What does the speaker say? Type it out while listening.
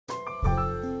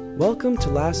Welcome to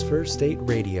Last First Date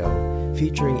Radio,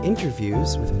 featuring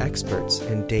interviews with experts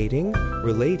in dating,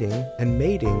 relating, and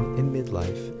mating in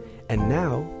midlife. And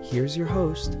now, here's your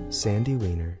host, Sandy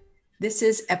Weiner. This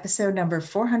is episode number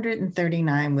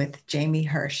 439 with Jamie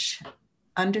Hirsch,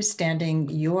 Understanding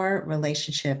Your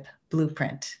Relationship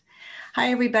Blueprint.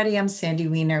 Hi, everybody. I'm Sandy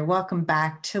Weiner. Welcome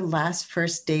back to Last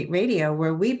First Date Radio,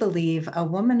 where we believe a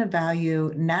woman of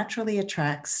value naturally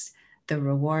attracts the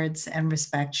rewards and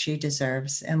respect she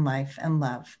deserves in life and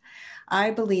love.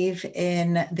 I believe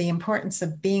in the importance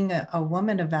of being a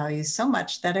woman of value so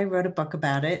much that I wrote a book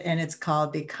about it, and it's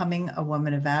called Becoming a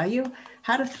Woman of Value,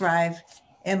 How to Thrive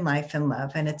in Life and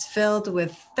Love. And it's filled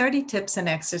with 30 tips and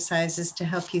exercises to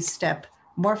help you step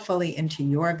more fully into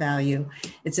your value.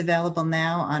 It's available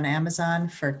now on Amazon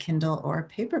for Kindle or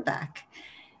paperback.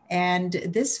 And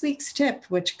this week's tip,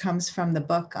 which comes from the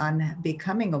book on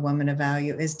becoming a woman of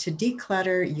value, is to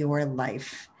declutter your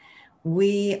life.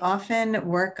 We often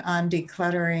work on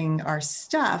decluttering our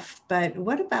stuff, but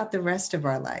what about the rest of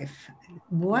our life?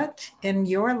 What in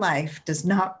your life does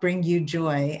not bring you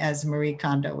joy, as Marie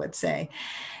Kondo would say?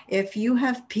 If you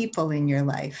have people in your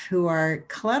life who are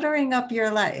cluttering up your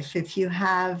life, if you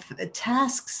have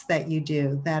tasks that you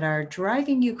do that are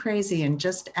driving you crazy and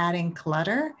just adding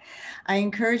clutter, I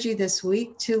encourage you this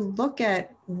week to look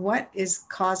at what is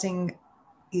causing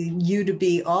you to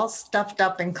be all stuffed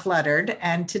up and cluttered,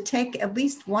 and to take at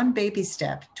least one baby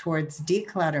step towards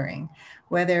decluttering,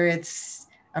 whether it's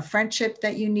a friendship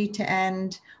that you need to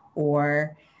end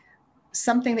or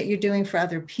something that you're doing for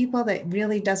other people that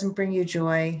really doesn't bring you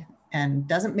joy and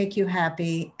doesn't make you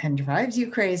happy and drives you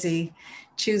crazy.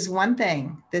 Choose one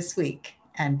thing this week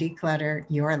and declutter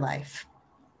your life.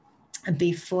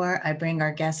 Before I bring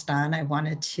our guest on, I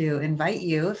wanted to invite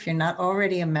you, if you're not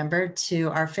already a member, to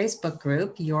our Facebook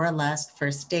group, Your Last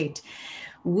First Date.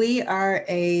 We are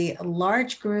a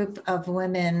large group of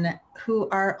women who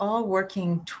are all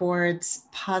working towards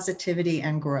positivity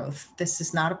and growth. This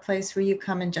is not a place where you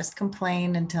come and just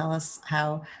complain and tell us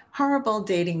how horrible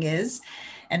dating is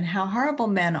and how horrible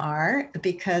men are,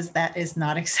 because that is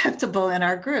not acceptable in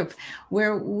our group.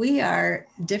 Where we are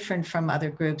different from other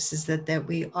groups is that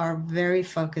we are very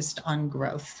focused on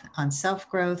growth, on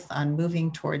self-growth, on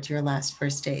moving towards your last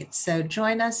first date. So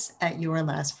join us at Your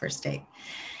Last First Date.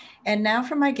 And now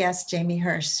for my guest, Jamie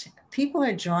Hirsch. People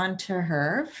are drawn to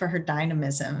her for her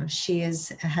dynamism. She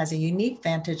has a unique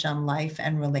vantage on life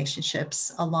and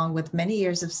relationships, along with many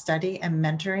years of study and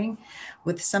mentoring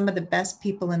with some of the best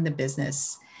people in the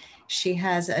business. She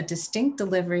has a distinct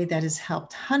delivery that has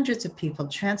helped hundreds of people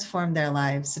transform their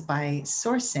lives by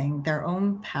sourcing their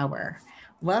own power.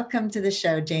 Welcome to the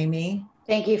show, Jamie.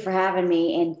 Thank you for having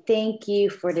me, and thank you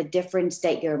for the difference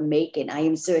that you're making. I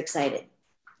am so excited.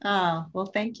 Oh, well,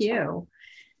 thank you.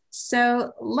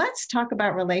 So let's talk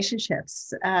about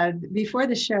relationships. Before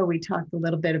the show, we talked a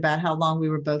little bit about how long we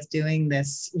were both doing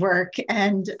this work.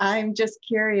 And I'm just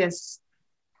curious,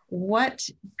 what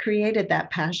created that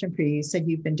passion for you? You said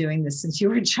you've been doing this since you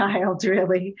were a child,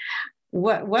 really.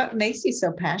 What makes you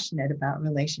so passionate about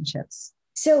relationships?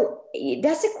 So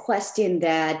that's a question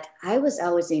that I was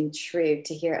always intrigued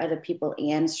to hear other people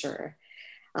answer,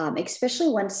 especially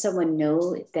when someone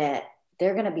knows that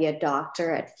they're going to be a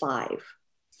doctor at 5.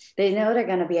 They know they're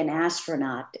going to be an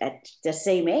astronaut at the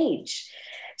same age.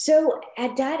 So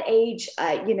at that age,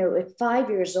 at 5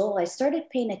 years old, I started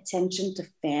paying attention to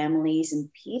families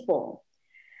and people.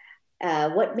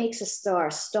 What makes a star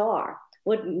a star?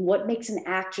 What makes an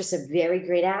actress a very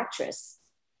great actress?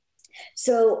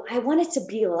 So I wanted to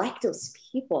be like those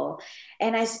people.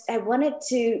 And I wanted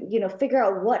to, figure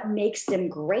out what makes them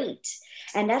great.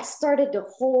 And that started the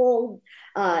whole,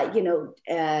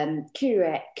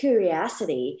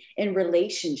 curiosity in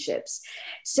relationships.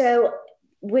 So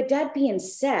with that being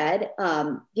said,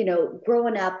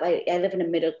 growing up, I live in a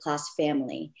middle-class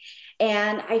family.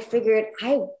 And I figured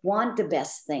I want the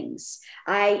best things.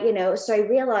 So I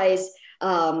realized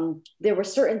there were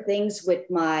certain things with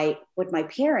my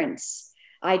parents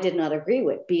I did not agree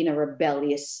with, being a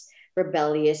rebellious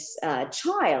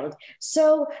child.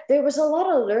 So there was a lot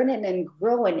of learning and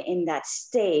growing in that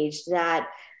stage that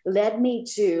led me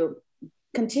to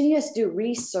continue to do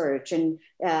research and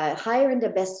hiring the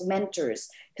best mentors,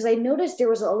 because I noticed there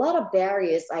was a lot of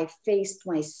barriers I faced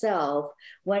myself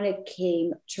when it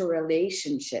came to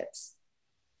relationships.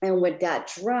 And with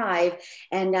that drive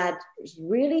and that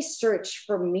really search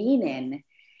for meaning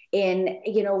in,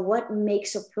 what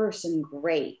makes a person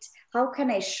great? How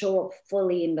can I show up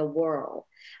fully in the world?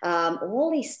 All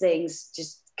these things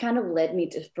just kind of led me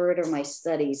to further my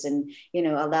studies and,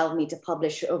 allowed me to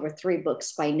publish over 3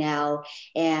 books by now.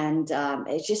 And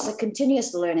it's just a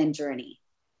continuous learning journey.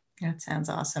 That sounds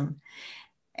awesome.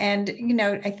 And,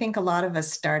 I think a lot of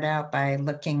us start out by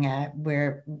looking at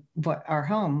what our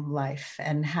home life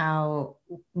and how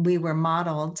we were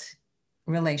modeled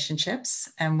relationships,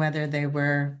 and whether they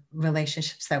were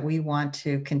relationships that we want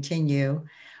to continue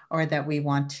or that we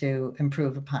want to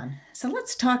improve upon. So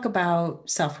let's talk about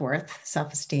self-worth,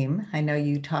 self-esteem. I know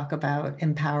you talk about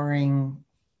empowering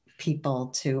people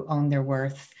to own their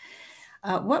worth.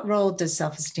 What role does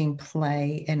self-esteem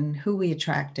play in who we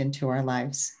attract into our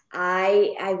lives?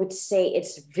 I would say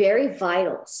it's very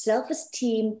vital.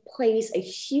 Self-esteem plays a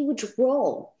huge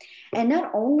role. And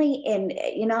not only in,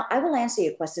 I will answer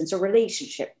your question. So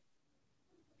relationship.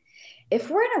 If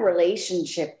we're in a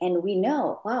relationship and we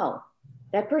know, wow,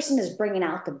 that person is bringing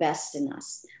out the best in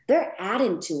us, they're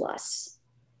adding to us,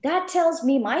 that tells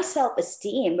me my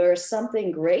self-esteem, there's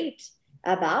something great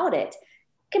about it.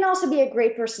 Can also be a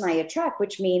great person I attract,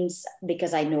 which means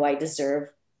because I know I deserve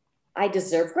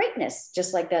greatness,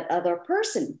 just like that other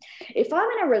person. If I'm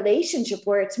in a relationship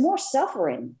where it's more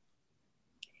suffering,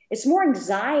 it's more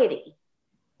anxiety,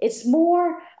 it's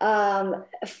more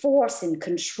force and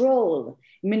control,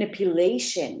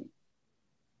 manipulation,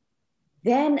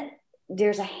 then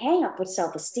there's a hang up with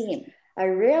self-esteem. I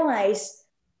realize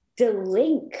the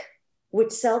link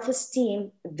with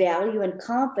self-esteem, value, and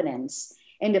confidence,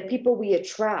 and the people we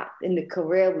attract, and the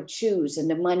career we choose, and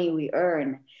the money we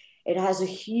earn, it has a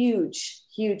huge,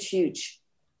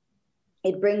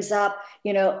 it brings up,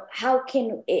 how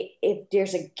can, if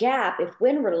there's a gap, if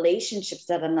we're in relationships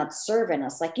that are not serving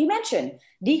us, like you mentioned,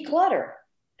 declutter,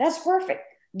 that's perfect.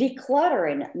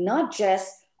 Decluttering, not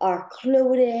just our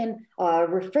clothing, our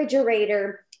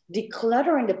refrigerator,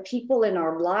 decluttering the people in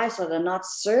our lives that are not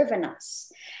serving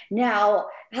us. Now,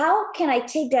 how can I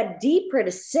take that deeper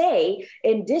to say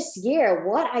in this year,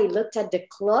 what I looked at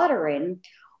decluttering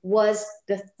was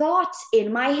the thoughts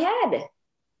in my head.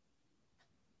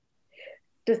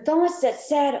 The thoughts that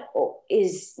said,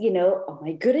 am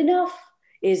I good enough?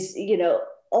 Is,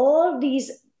 all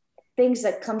these things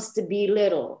that comes to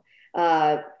belittle,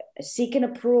 seeking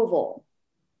approval.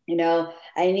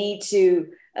 I need to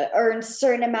earn a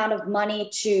certain amount of money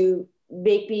to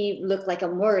make me look like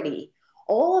I'm worthy.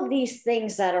 All of these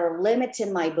things that are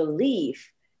limiting my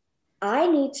belief, I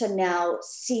need to now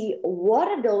see what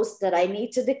are those that I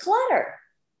need to declutter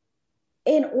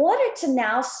in order to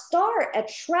now start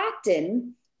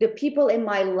attracting the people in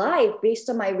my life based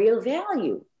on my real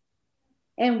value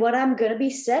and what I'm going to be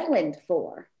settling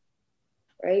for,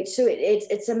 right? So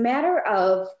it's a matter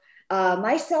of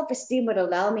my self-esteem would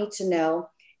allow me to know,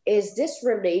 is this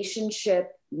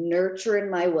relationship nurturing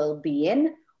my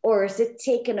well-being, or is it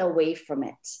taken away from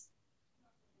it?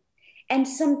 And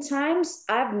sometimes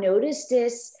I've noticed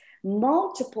this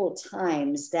multiple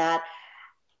times, that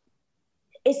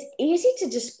it's easy to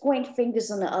just point fingers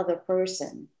on the other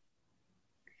person.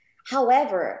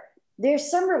 However, there's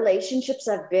some relationships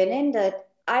I've been in that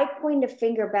I point a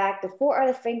finger back, the four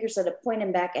other fingers that are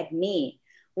pointing back at me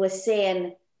was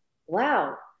saying,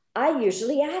 wow, I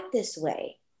usually act this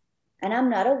way and I'm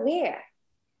not aware.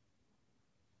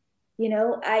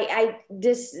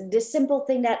 This simple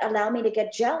thing that allowed me to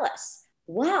get jealous.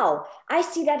 Wow, I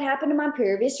see that happen in my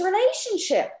previous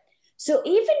relationship. So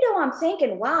even though I'm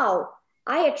thinking, wow,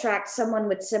 I attract someone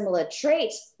with similar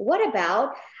traits, what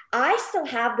about I still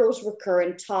have those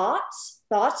recurrent thoughts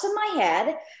in my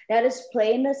head that is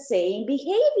playing the same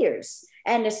behaviors,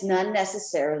 and it's not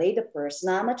necessarily the person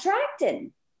I'm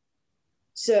attracting.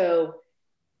 So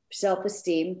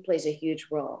self-esteem plays a huge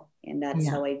role, and that's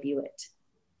how I view it.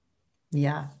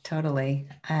 Yeah, totally.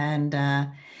 And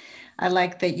I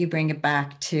like that you bring it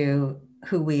back to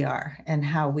who we are and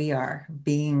how we are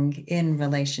being in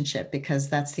relationship, because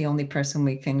that's the only person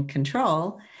we can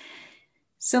control.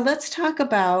 So let's talk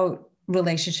about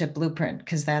relationship blueprint,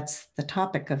 because that's the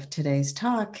topic of today's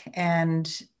talk. And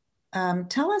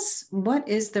tell us, what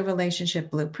is the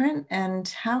relationship blueprint and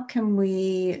how can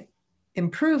we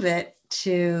improve it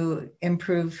to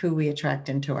improve who we attract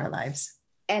into our lives?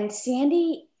 And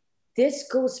Sandy, this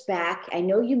goes back, I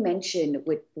know you mentioned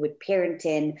with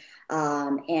parenting,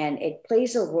 and it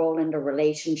plays a role in the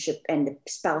relationship and the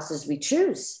spouses we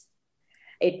choose.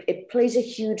 It plays a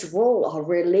huge role. A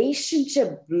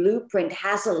relationship blueprint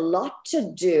has a lot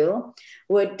to do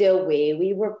with the way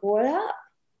we were brought up.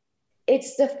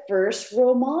 It's the first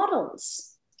role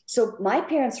models. So my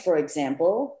parents, for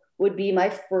example, would be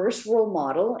my first role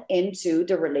model into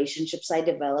the relationships I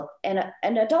developed in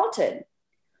adulthood.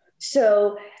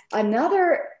 So I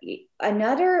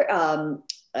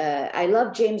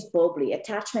love James Bowlby,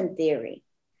 attachment theory.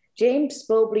 James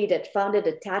Bowlby that founded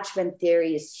attachment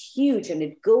theory is huge, and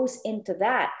it goes into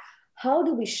that. how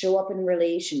do we show up in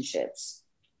relationships?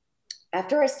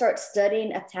 After I start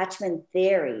studying attachment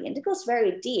theory, and it goes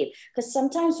very deep, because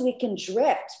sometimes we can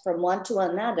drift from one to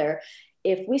another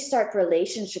if we start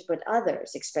relationship with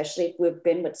others, especially if we've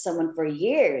been with someone for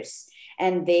years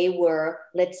and they were,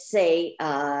 let's say,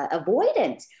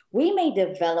 avoidant. We may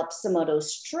develop some of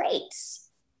those traits,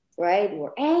 right?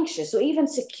 We're anxious or even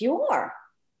secure,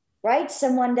 right?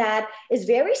 Someone that is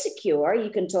very secure, you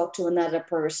can talk to another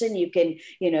person, you can,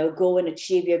 go and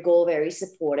achieve your goal, very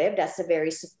supportive. That's a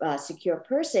very secure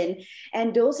person.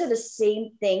 And those are the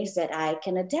same things that I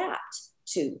can adapt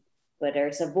to, whether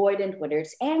it's avoidant, whether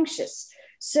it's anxious.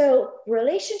 So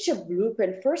relationship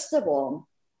blueprint, first of all,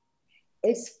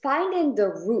 is finding the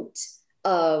root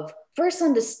of first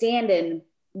understanding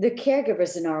the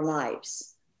caregivers in our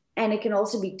lives. And it can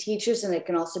also be teachers, and it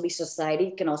can also be society,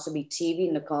 it can also be TV,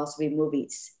 and it can also be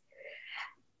movies.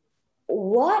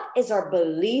 What is our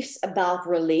beliefs about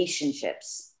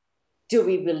relationships? Do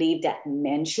we believe that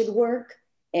men should work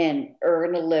and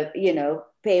earn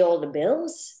pay all the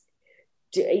bills?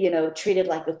 Treated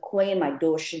like a queen, my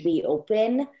door should be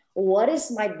open. What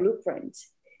is my blueprint?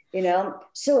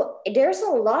 So there's a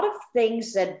lot of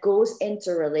things that goes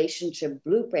into relationship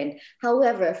blueprint.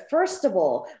 However, first of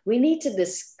all, we need to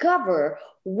discover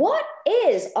what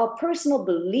is our personal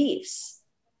beliefs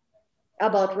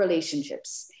about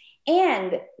relationships.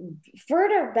 And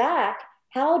further back,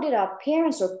 how did our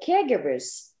parents or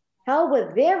caregivers, how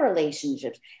were their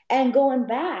relationships? And going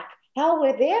back, how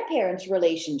were their parents'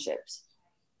 relationships?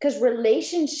 Because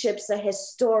relationships are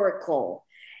historical.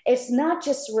 It's not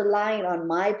just relying on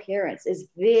my parents, it's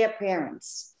their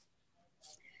parents.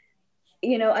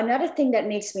 Another thing that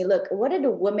makes me look, what are the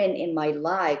women in my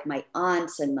life, my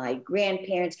aunts and my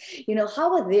grandparents,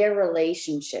 how are their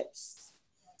relationships?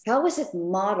 How is it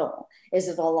modeled? Is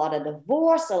it a lot of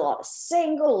divorce, a lot of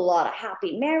single, a lot of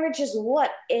happy marriages? What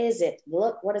is it?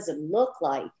 What does it look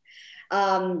like?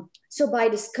 So by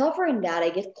discovering that,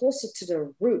 I get closer to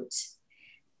the root.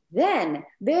 Then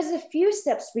there's a few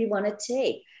steps we want to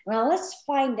take. Now let's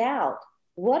find out,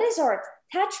 what is our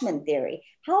attachment theory?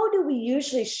 How do we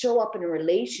usually show up in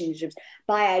relationships?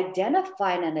 By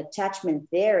identifying an attachment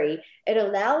theory, it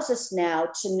allows us now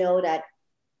to know that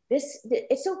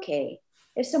it's okay.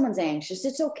 If someone's anxious,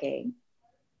 it's okay,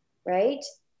 right?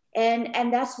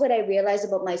 And that's what I realized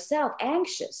about myself,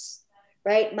 anxious,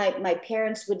 right? My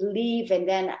parents would leave, and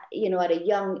then, at a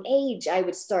young age, I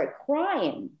would start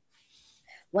crying.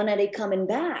 When are they coming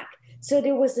back? So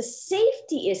there was a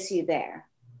safety issue there.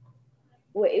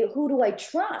 Who do I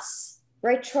trust?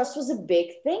 Right? Trust was a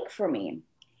big thing for me.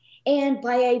 And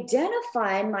by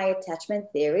identifying my attachment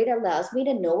theory, it allows me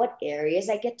to know what areas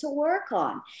I get to work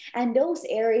on. And those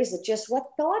areas are just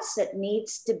what thoughts that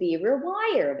needs to be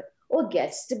rewired or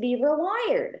gets to be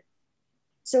rewired.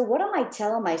 So what am I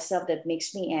telling myself that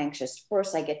makes me anxious?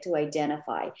 First, I get to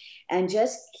identify and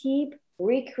just keep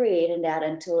recreating that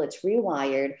until it's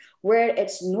rewired, where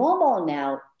it's normal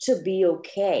now to be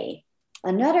okay.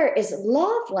 Another is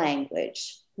love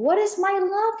language. What is my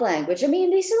love language? I mean,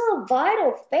 these are little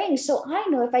vital things. So I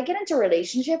know if I get into a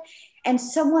relationship and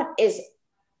someone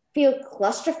feel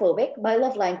claustrophobic, my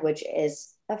love language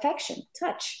is affection,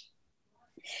 touch.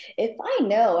 If I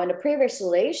know in a previous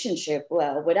relationship,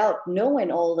 well, without knowing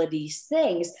all of these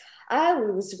things, I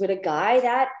was with a guy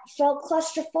that felt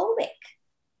claustrophobic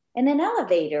in an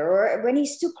elevator or when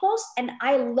he's too close, and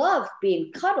I love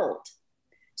being cuddled.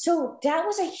 So that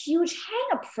was a huge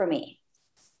hang up for me.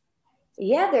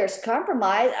 Yeah, there's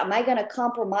compromise. Am I going to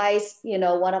compromise,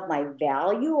 one of my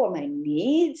value or my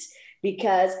needs?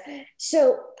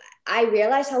 So I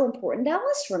realized how important that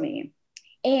was for me.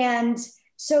 And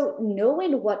so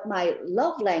knowing what my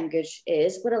love language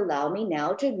is would allow me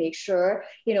now to make sure,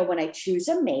 when I choose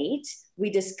a mate, we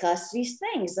discuss these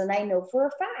things. And I know for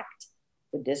a fact,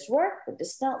 would this work? Would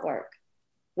this not work?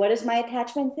 What is my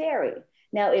attachment theory?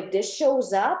 Now, if this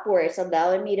shows up where it's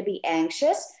allowing me to be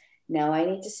anxious, now I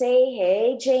need to say,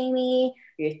 hey, Jamie,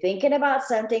 you're thinking about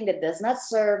something that does not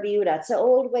serve you. That's the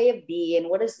old way of being.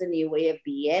 What is the new way of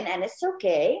being? And it's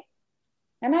okay.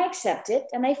 And I accept it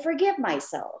and I forgive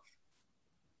myself.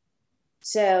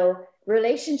 So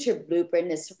relationship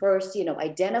blueprint is first,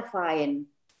 identifying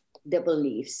the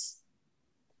beliefs.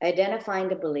 Identifying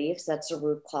the beliefs, that's the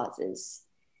root causes.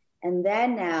 And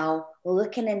then now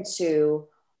looking into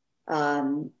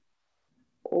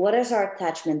what is our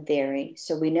attachment theory?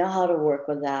 So we know how to work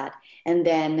with that. And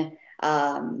then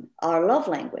our love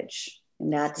language.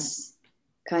 And that's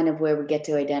kind of where we get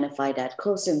to identify that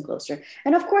closer and closer.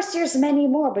 And of course, there's many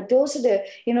more, but those are the,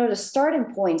 the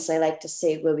starting points I like to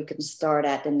say where we can start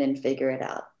at and then figure it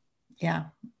out. Yeah.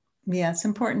 Yeah, it's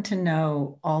important to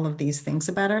know all of these things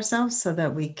about ourselves so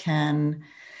that we can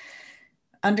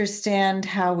understand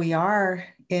how we are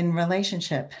in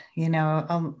relationship.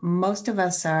 Most of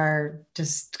us are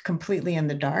just completely in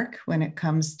the dark when it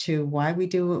comes to why we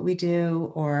do what we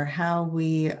do, or how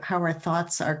our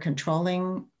thoughts are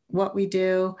controlling what we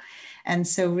do. And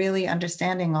so really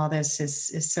understanding all this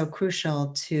is so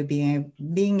crucial to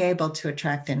being able to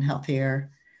attract in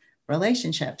healthier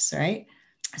relationships, right?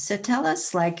 So tell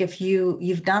us, like, if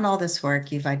you've done all this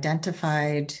work, you've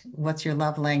identified what's your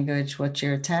love language, what's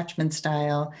your attachment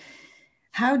style,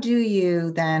 how do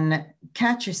you then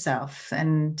catch yourself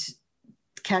and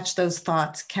catch those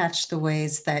thoughts, catch the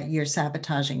ways that you're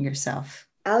sabotaging yourself?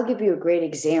 I'll give you a great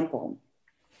example.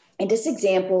 And this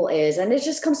example is, and it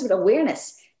just comes with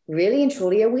awareness, really and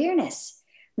truly awareness.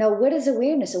 Now, what is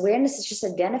awareness? Awareness is just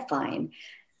identifying.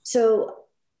 So,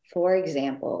 for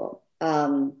example,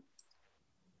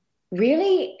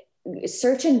 really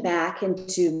searching back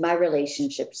into my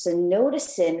relationships and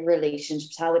noticing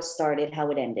relationships, how it started, how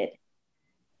it ended.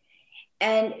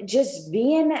 And just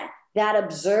being that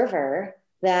observer,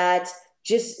 that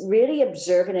just really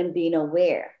observing and being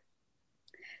aware.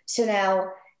 So now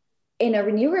in a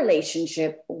new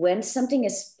relationship, when something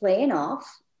is playing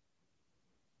off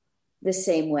the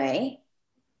same way,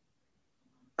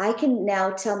 I can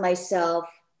now tell myself,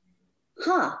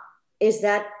 is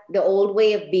that the old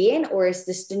way of being, or is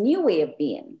this the new way of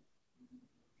being?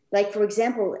 Like, for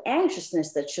example,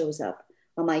 anxiousness that shows up.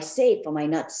 Am I safe? Am I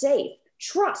not safe?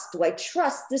 Trust. Do I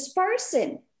trust this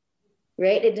person?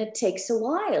 Right? And it takes a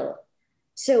while.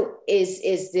 So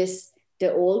is this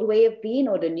the old way of being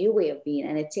or the new way of being?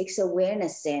 And it takes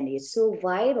awareness, Sandy. It's so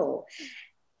vital.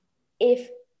 If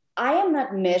I am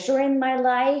not measuring my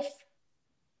life,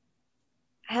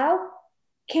 how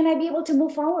can I be able to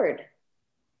move forward?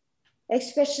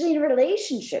 Especially in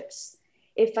relationships.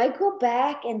 If I go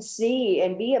back and see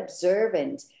and be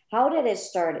observant, how did it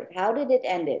start? How did it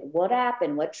end? What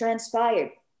happened? What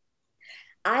transpired?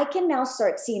 I can now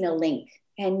start seeing a link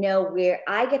and know where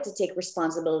I get to take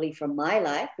responsibility for my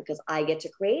life because I get to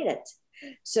create it.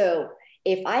 So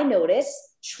if I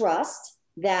notice, trust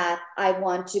that I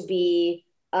want to be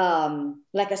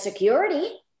like a security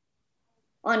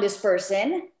on this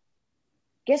person,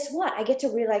 guess what? I get to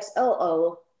realize,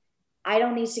 I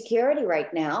don't need security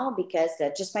right now because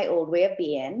that's just my old way of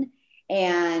being.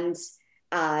 And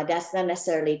that's not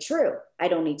necessarily true. I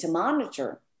don't need to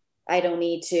monitor. I don't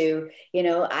need to,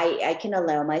 I can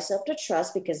allow myself to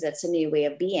trust because that's a new way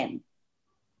of being.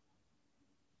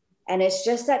 And it's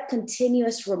just that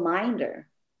continuous reminder.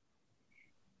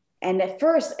 And at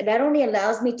first, that only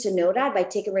allows me to know that by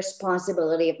taking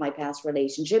responsibility of my past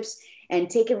relationships and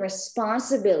taking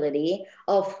responsibility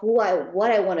of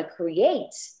what I want to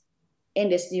create in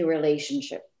this new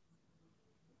relationship.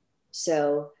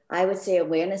 So I would say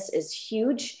awareness is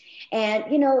huge. And,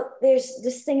 there's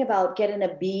this thing about getting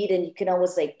a bead, and you can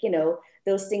always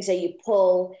those things that you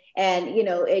pull, and,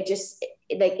 it just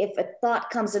like, if a thought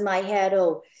comes in my head,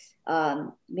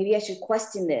 maybe I should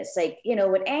question this.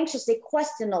 With anxious, they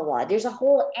question a lot. There's a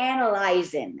whole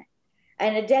analyzing,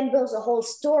 and it then builds a whole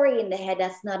story in the head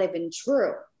that's not even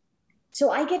true. So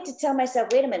I get to tell myself,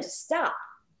 wait a minute, stop.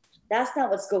 That's not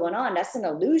what's going on. That's an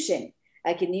illusion.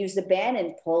 I can use the band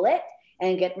and pull it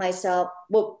and get myself,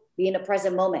 be in the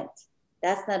present moment.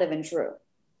 That's not even true.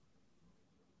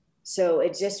 So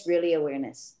it's just really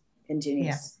awareness,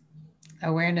 continuous. Yeah.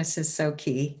 Awareness is so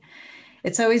key.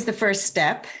 It's always the first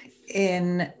step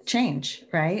in change,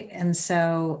 right? And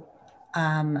so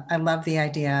I love the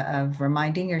idea of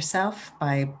reminding yourself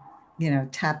by,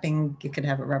 tapping. You could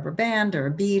have a rubber band or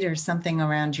a bead or something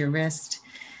around your wrist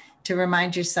to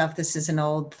remind yourself this is an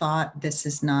old thought. This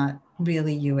is not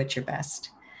really you at your best.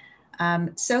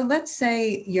 So let's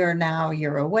say you're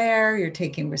aware, you're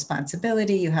taking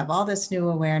responsibility, you have all this new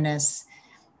awareness.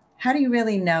 How do you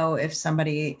really know if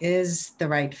somebody is the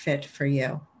right fit for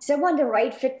you? Someone the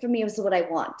right fit for me is what I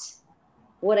want,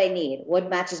 what I need,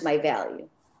 what matches my value,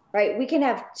 right? We can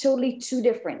have totally two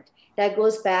different. That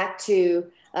goes back to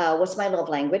what's my love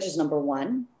language is number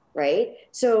one, right?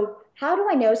 So how do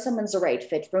I know someone's the right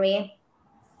fit for me?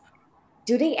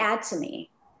 Do they add to me?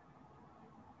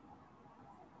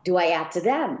 Do I add to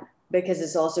them? Because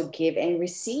it's also give and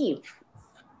receive.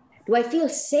 Do I feel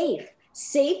safe?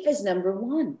 Safe is number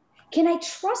one. Can I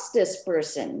trust this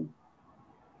person?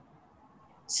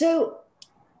 So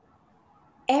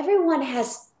everyone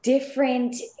has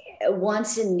different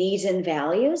wants and needs and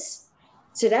values.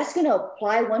 So that's going to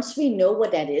apply once we know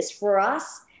what that is for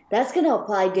us. That's going to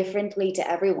apply differently to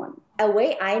everyone. A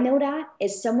way I know that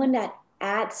is someone that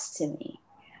adds to me.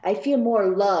 I feel more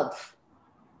love.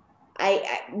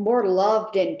 more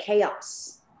love than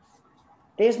chaos.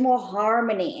 There's more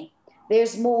harmony.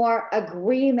 There's more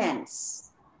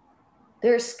agreements.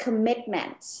 There's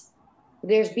commitment.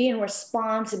 There's being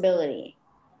responsibility.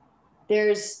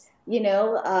 There's,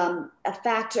 a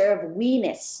factor of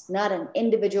we-ness, not an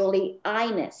individually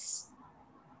I-ness.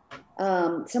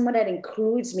 Someone that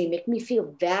includes me, make me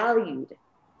feel valued.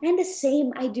 And the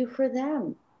same I do for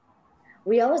them.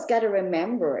 We always got to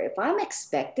remember, if I'm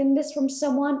expecting this from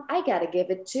someone, I got to give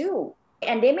it too.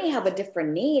 And they may have a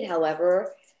different need,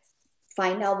 however,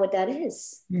 find out what that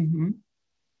is. Mm-hmm.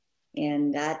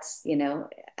 And that's,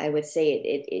 I would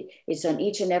say it's on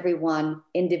each and every one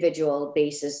individual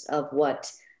basis of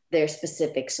what their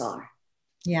specifics are.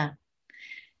 Yeah.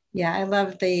 Yeah. I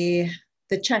love the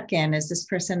check-in. Is this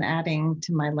person adding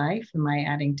to my life? Am I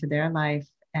adding to their life?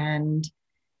 And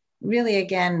really,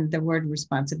 again, the word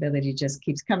responsibility just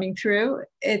keeps coming through.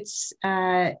 It's,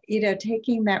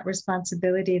 taking that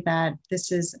responsibility that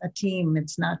this is a team.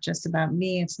 It's not just about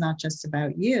me. It's not just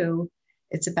about you.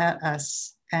 It's about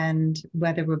us. And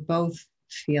whether we're both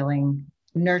feeling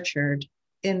nurtured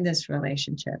in this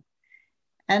relationship.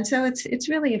 And so it's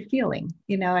really a feeling.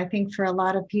 I think for a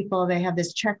lot of people, they have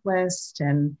this checklist,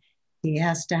 and he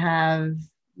has to have,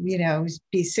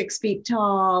 be 6 feet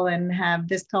tall and have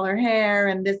this color hair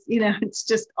and this, it's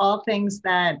just all things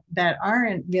that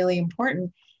aren't really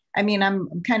important. I mean,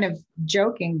 I'm kind of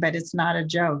joking, but it's not a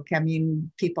joke. I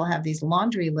mean, people have these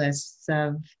laundry lists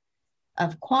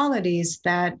of qualities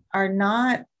that are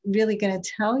not really going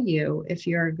to tell you if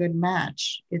you're a good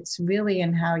match. It's really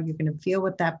in how you're going to feel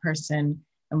with that person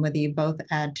and whether you both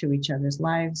add to each other's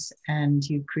lives and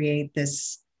you create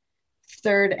this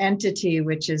third entity,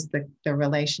 which is the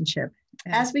relationship.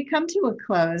 As we come to a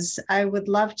close, I would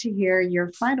love to hear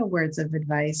your final words of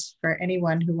advice for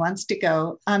anyone who wants to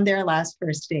go on their last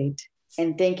first date.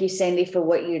 And thank you, Sandy, for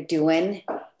what you're doing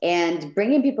and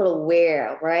bringing people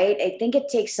aware, right? I think it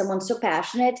takes someone so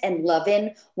passionate and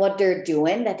loving what they're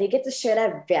doing that they get to share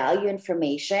that value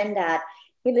information that,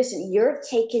 hey, listen, you're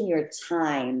taking your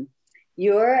time.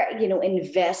 You're,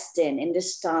 investing in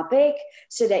this topic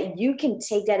so that you can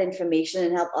take that information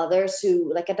and help others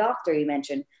who, like a doctor you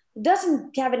mentioned, who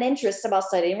doesn't have an interest about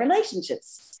studying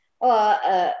relationships, or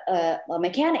a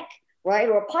mechanic, right?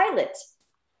 Or a pilot.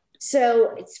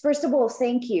 So it's, first of all,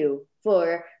 thank you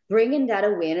for bringing that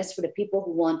awareness for the people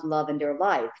who want love in their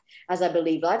life, as I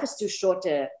believe life is too short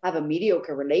to have a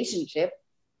mediocre relationship.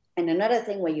 And another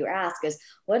thing when you ask is,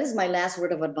 what is my last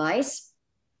word of advice?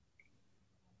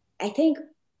 I think,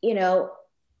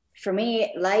 for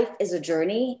me, life is a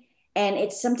journey, and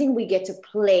it's something we get to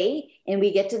play and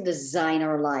we get to design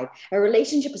our life. A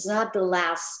relationship is not the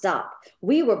last stop.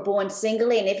 We were born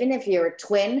singly, and even if you're a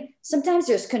twin, sometimes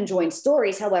there's conjoined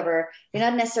stories. However, you're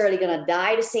not necessarily going to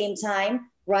die at the same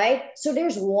time, right? So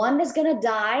there's one that's going to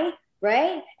die,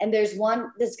 right? And there's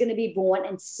one that's going to be born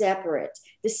and separate.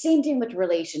 The same thing with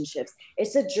relationships.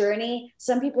 It's a journey.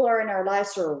 Some people are in our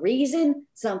lives for a reason,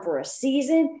 some for a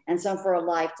season, and some for a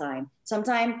lifetime.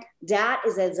 Sometimes that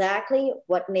is exactly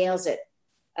what nails it.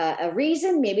 A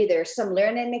reason, maybe there's some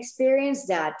learning experience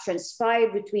that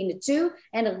transpired between the two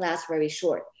and it lasts very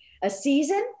short. A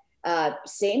season,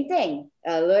 same thing.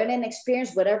 Learning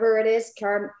experience, whatever it is,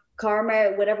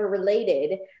 karma, whatever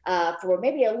related, for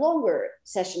maybe a longer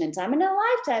session in time. And a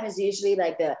lifetime is usually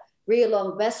like the real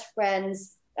long best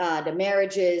friends, the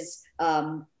marriages,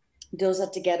 those are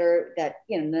together that,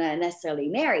 not necessarily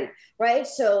married, right?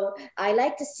 So I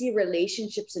like to see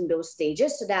relationships in those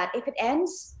stages so that if it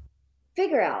ends,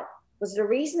 figure out, was it a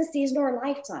reason, a season, or a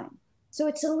lifetime? So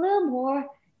it's a little more,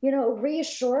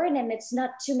 reassuring, and it's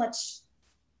not too much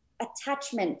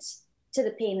attachment to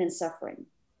the pain and suffering.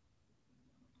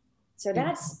 So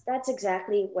that's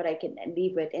exactly what I can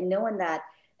leave with. And knowing that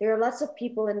there are lots of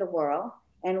people in the world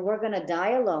and we're going to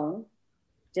die alone,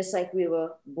 just like we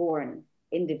were born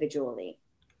individually.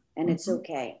 And it's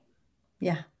okay.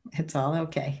 Yeah, it's all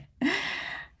okay. A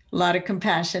lot of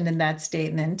compassion in that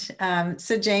statement.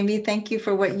 So Jamie, thank you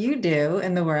for what you do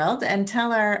in the world, and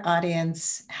tell our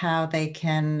audience how they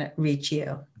can reach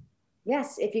you.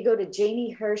 Yes, if you go to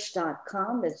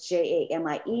jamiehirsch.com, that's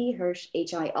Jamie, Hirsch,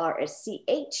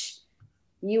 Hirsch,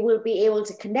 you will be able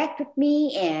to connect with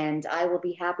me, and I will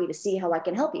be happy to see how I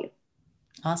can help you.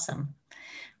 Awesome.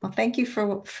 Well, thank you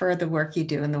for the work you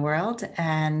do in the world.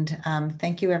 And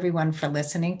thank you everyone for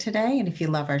listening today. And if you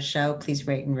love our show, please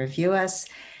rate and review us.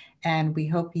 And we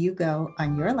hope you go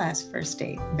on your last first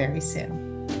date very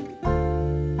soon.